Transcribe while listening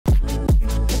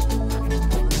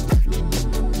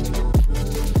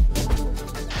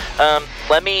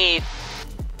Let me...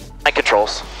 My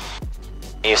controls.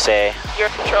 You say... Your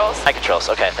controls. My controls,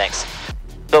 okay, thanks.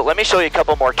 So let me show you a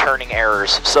couple more turning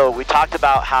errors. So we talked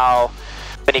about how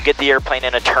when you get the airplane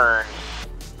in a turn,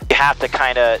 you have to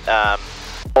kind of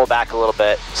pull back a little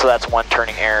bit. So that's one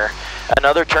turning error.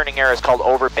 Another turning error is called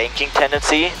overbanking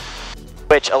tendency,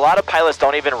 which a lot of pilots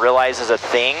don't even realize is a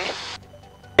thing.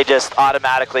 They just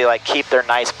automatically like keep their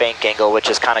nice bank angle, which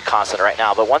is kind of constant right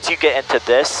now. But once you get into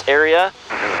this area,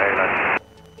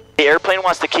 the airplane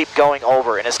wants to keep going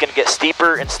over, and it's going to get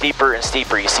steeper and steeper and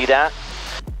steeper. You see that?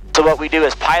 So what we do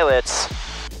as pilots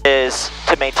is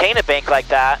to maintain a bank like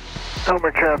that,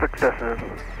 Elmer traffic, Cessna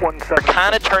 17. we're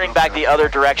kind of turning back the other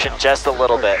direction just a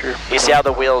little bit. You see how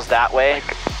the wheel's that way?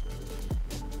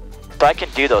 So I can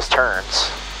do those turns.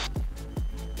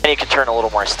 And you can turn a little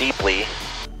more steeply.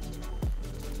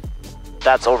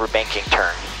 That's overbanking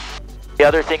turn. The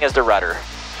other thing is the rudder,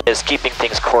 is keeping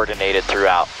things coordinated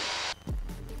throughout.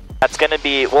 That's going to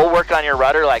be, we'll work on your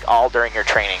rudder like all during your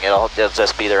training. It'll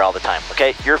just be there all the time.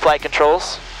 Okay, your flight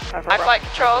controls? My flight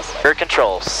controls. Your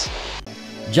controls.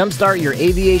 Jumpstart your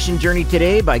aviation journey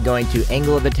today by going to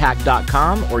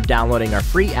angleofattack.com or downloading our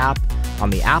free app on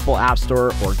the Apple App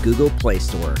Store or Google Play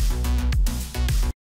Store.